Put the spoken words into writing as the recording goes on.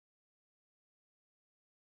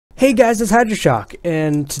Hey guys, it's Hydroshock,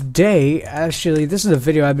 and today, actually, this is a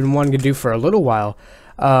video I've been wanting to do for a little while.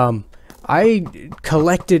 I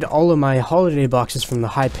collected all of my holiday boxes from the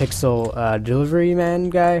Hypixel delivery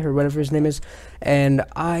man guy, or whatever his name is, and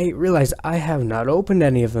I realized I have not opened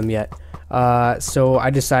any of them yet. So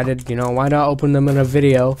I decided, you know, why not open them in a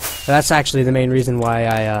video? That's actually the main reason why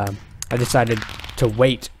I decided to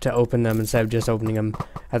wait to open them instead of just opening them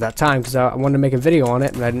at that time, because I wanted to make a video on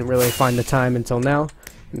it, and I didn't really find the time until now.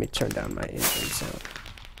 Let me turn down my engine sound.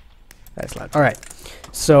 That's loud. Alright,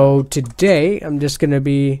 so today I'm just going to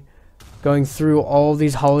be going through all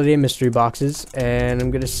these holiday mystery boxes, and I'm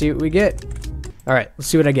going to see what we get. Alright, let's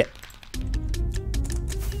see what I get.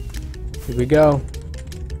 Here we go.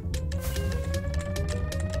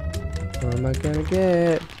 What am I going to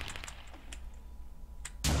get?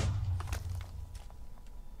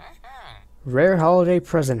 Rare holiday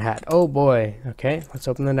present hat. Oh boy. Okay, let's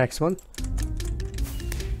open the next one.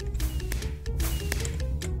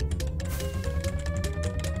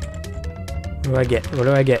 What do I get? What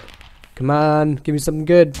do I get? Come on, give me something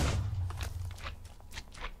good.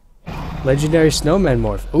 Legendary snowman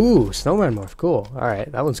morph. Ooh, snowman morph. Cool. Alright,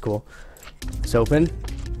 that one's cool. Let's open.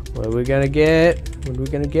 What are we gonna get? What are we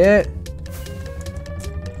gonna get?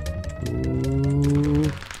 Ooh.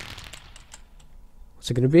 What's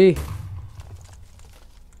it gonna be?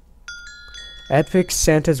 Epic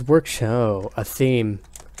Santa's Workshop. A theme.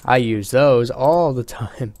 I use those all the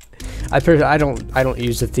time. I don't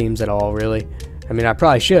use the themes at all, really. I mean, I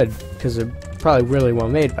probably should, because they're probably really well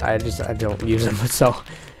made, but I don't use them. So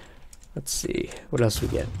let's see what else we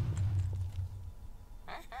get.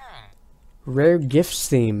 Rare gifts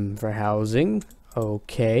theme for housing.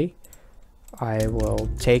 Okay, I will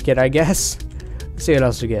take it, I guess. Let's see what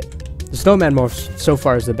else we get. The snowman morph so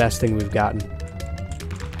far is the best thing we've gotten.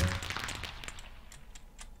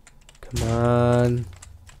 Come on.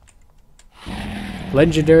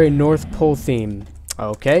 Legendary North Pole theme.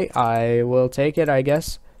 Okay, I will take it, I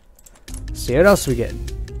guess. See what else we get.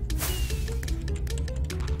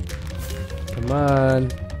 Come on.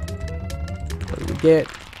 What do we get?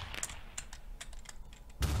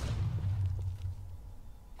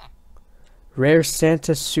 Rare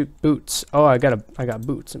Santa suit boots. Oh, I got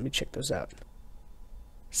boots. Let me check those out.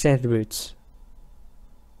 Santa boots.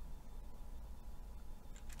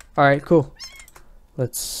 Alright, cool.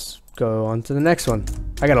 Let's go on to the next one.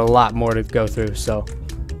 I got a lot more to go through, so.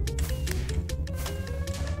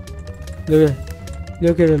 Look at him.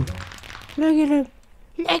 Look at him.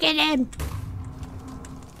 Look at him.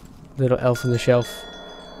 Little elf on the shelf.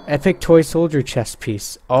 Epic toy soldier chest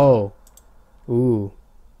piece. Oh. Ooh.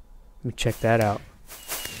 Let me check that out.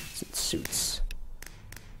 Suits.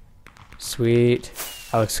 Sweet.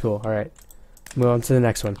 That looks cool. Alright. Move on to the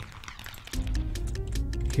next one.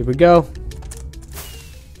 Here we go.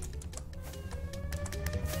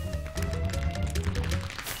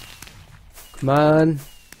 Come on.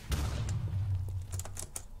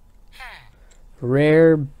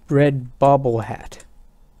 Rare red bobble hat.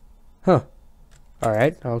 Huh.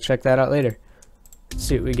 Alright, I'll check that out later. Let's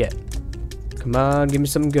see what we get. Come on, give me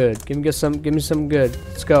something good. Give me something good.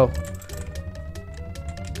 Let's go. What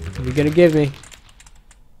are you gonna give me?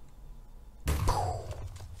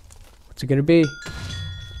 What's it gonna be?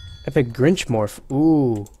 Epic Grinch morph.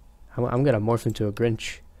 Ooh. I'm gonna morph into a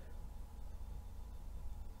Grinch.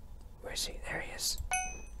 Where is he? There he is.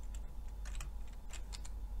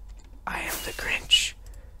 I am the Grinch.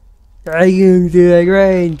 I am the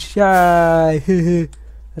Grinch. Ah.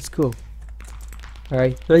 That's cool.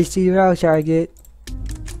 Alright, let's see what else I get.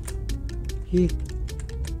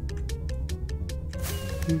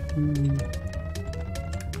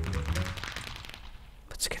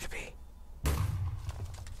 What's it gonna be?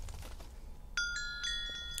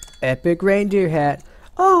 Epic reindeer hat.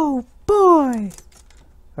 Oh boy!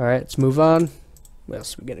 Alright, let's move on. What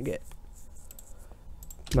else are we gonna get?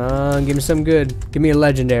 Come on, give me something good. Give me a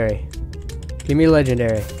legendary. Give me a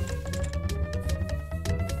legendary.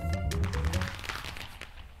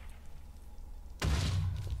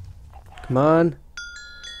 Come on.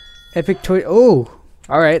 Epic toy. Oh!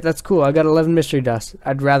 Alright, that's cool. I got 11 mystery dust.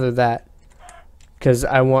 I'd rather that. Because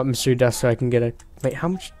I want mystery dust so I can get a... Wait, how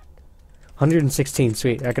much? 116.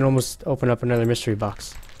 Sweet. I can almost open up another mystery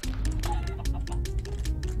box.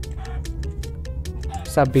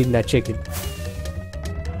 Stop beating that chicken.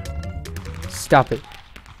 Stop it.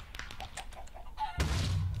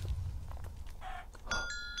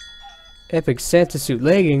 Epic Santa suit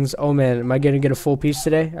leggings. Oh man, am I gonna get a full piece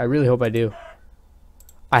today? I really hope I do.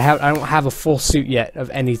 I don't have a full suit yet of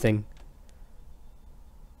anything.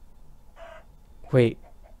 Wait.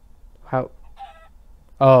 How?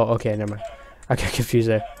 Oh, okay, never mind. I got confused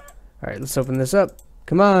there. Alright, let's open this up.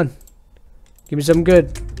 Come on. Give me something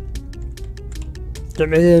good. Give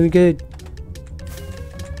me something good.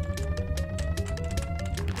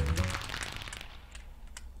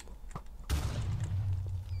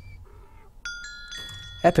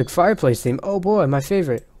 Epic fireplace theme. Oh boy, my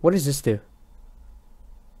favorite. What does this do?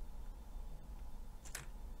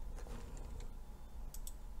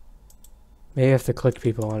 Maybe I have to click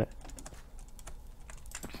people on it.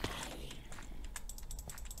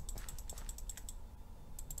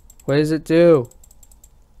 What does it do?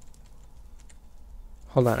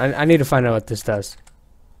 Hold on, I need to find out what this does.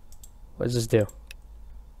 What does this do?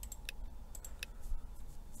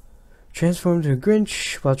 Transform to a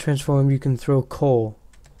Grinch. While transformed, you can throw coal.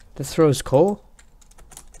 This throws coal?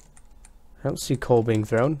 I don't see coal being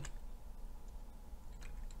thrown.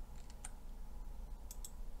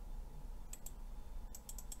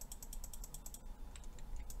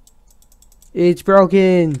 It's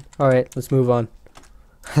broken! Alright, let's move on.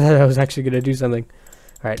 I thought I was actually going to do something.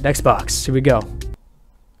 Alright, next box. Here we go.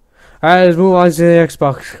 Alright, let's move on to the next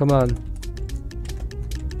box. Come on.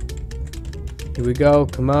 Here we go.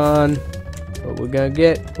 Come on. What we're gonna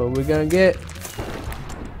get? What we're gonna get?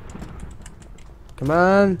 Come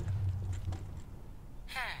on.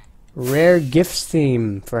 Rare gifts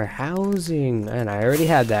theme for housing. And I already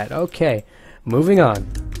had that. Okay. Moving on.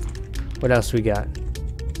 What else we got?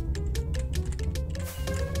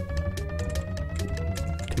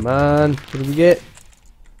 Come on. What do we get?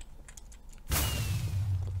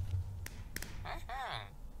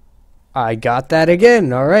 I got that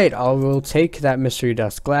again. Alright, I will take that mystery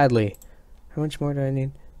dust gladly. How much more do I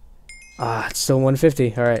need? Ah, it's still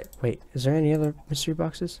 150. Alright, wait. Is there any other mystery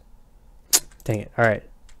boxes? Dang it. Alright.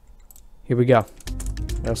 Here we go.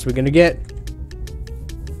 What else are we gonna get?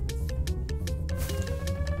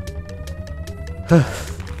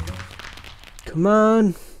 Come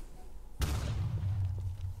on.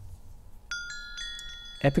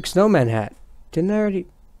 Epic snowman hat. Didn't I already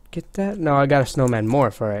get that? No, I got a snowman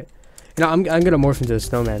morph. Alright. You know, I'm gonna morph into the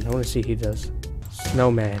snowman. I want to see what he does.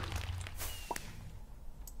 Snowman.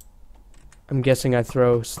 I'm guessing I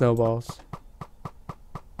throw snowballs.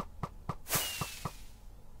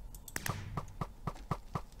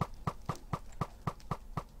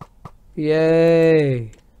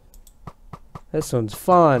 Yay! This one's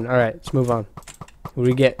fun. Alright, let's move on. What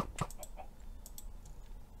do we get?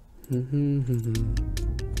 Come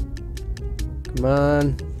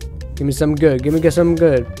on. Give me something good. Give me something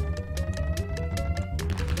good.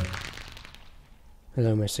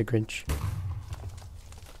 Hello, Mr. Grinch.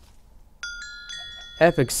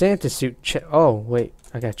 Epic Santa suit. Oh, wait.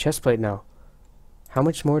 I got a chest plate now. How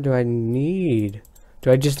much more do I need?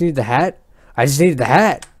 Do I just need the hat? I just need the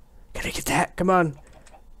hat. Can I get the hat? Come on.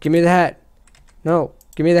 Give me the hat. No.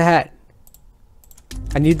 Give me the hat.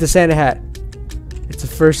 I need the Santa hat. It's the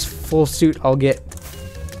first full suit I'll get.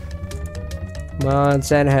 Come on,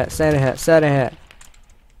 Santa hat, Santa hat, Santa hat.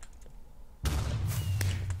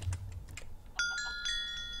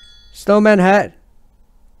 Snowman hat.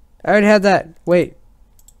 I already had that. Wait.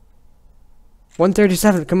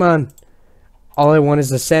 137, come on. All I want is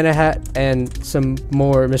the Santa hat and some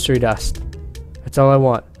more mystery dust. That's all I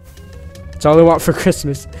want. That's all I want for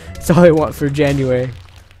Christmas. That's all I want for January.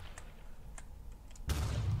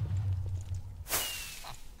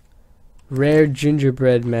 Rare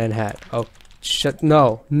gingerbread man hat. Oh, shut.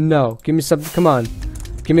 No, no. Give me something. Come on.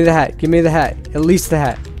 Give me the hat. Give me the hat. At least the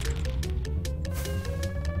hat.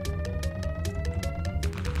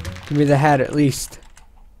 Give me the hat at least.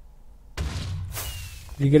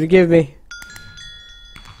 What are you gonna give me?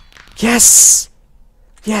 Yes!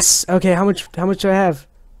 Yes! Okay, how much do I have?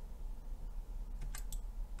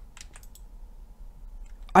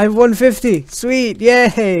 I have 150! Sweet!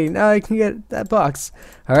 Yay! Now I can get that box.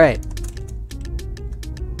 Alright.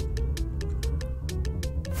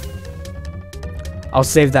 I'll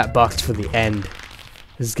save that box for the end.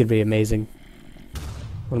 This is gonna be amazing.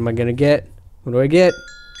 What am I gonna get? What do I get?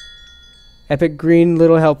 Epic green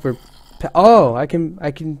little helper. Oh, I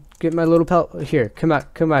can get my little pelt here. Come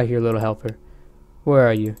out here, little helper. Where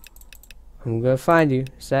are you? I'm gonna find you.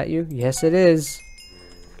 Is that you? Yes, it is.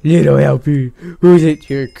 Little helper. Who's it?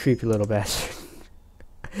 You're a creepy little bastard.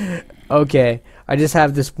 Okay, I just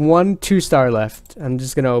have this one 2-star left. I'm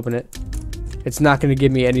just gonna open it. It's not gonna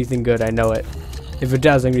give me anything good. I know it. If it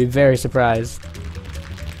does, I'm gonna be very surprised.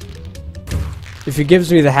 If it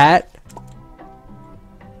gives me the hat,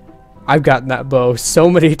 I've gotten that bow so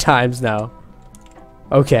many times now.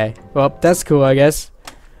 Okay, well, that's cool, I guess.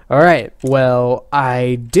 Alright, well,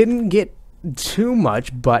 I didn't get too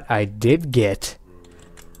much, but I did get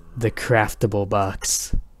the craftable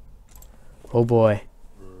box. Oh boy.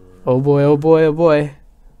 Oh boy, oh boy, oh boy.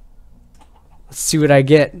 Let's see what I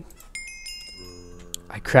get.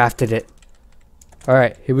 I crafted it.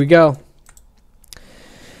 Alright, here we go.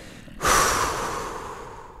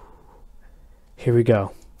 Here we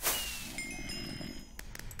go.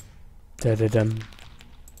 Da-da-dum.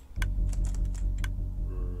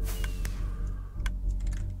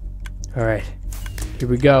 Alright, here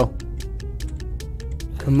we go.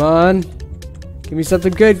 Come on. Give me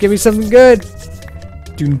something good, give me something good!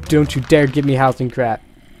 Don't you dare give me housing crap.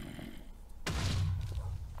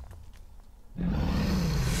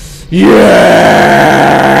 Yes!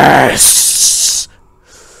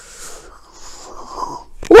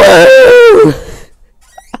 Woo!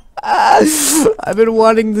 I've been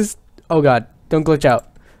wanting this. Oh god, don't glitch out.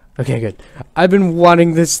 Okay, good. I've been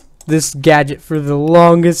wanting this gadget for the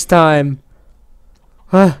longest time.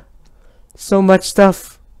 So much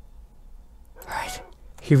stuff. Alright,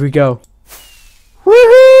 here we go.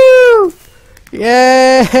 Woohoo!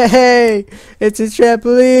 Yay! It's a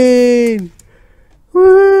trampoline!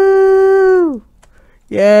 Woo!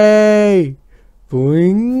 Yay!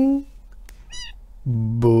 Boing!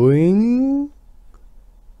 Boing!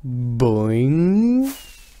 Boing!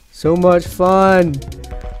 So much fun!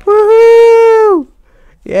 Woohoo!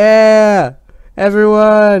 Yeah!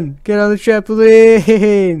 Everyone, get on the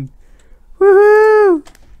trampoline! Woohoo!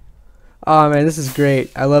 Oh man, this is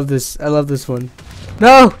great. I love this. I love this one.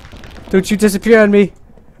 No! Don't you disappear on me!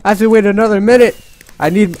 I have to wait another minute.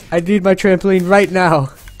 I need my trampoline right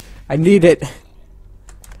now. I need it.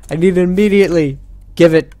 I need it immediately.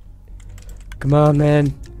 Give it. Come on,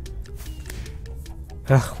 man.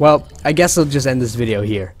 Well, I guess I'll just end this video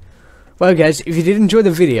here. Well, guys, if you did enjoy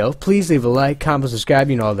the video, please leave a like, comment, subscribe,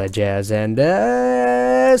 you know, all that jazz, and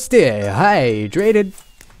stay hydrated.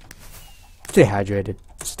 Stay hydrated.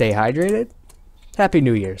 Stay hydrated. Happy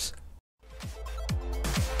New Year's.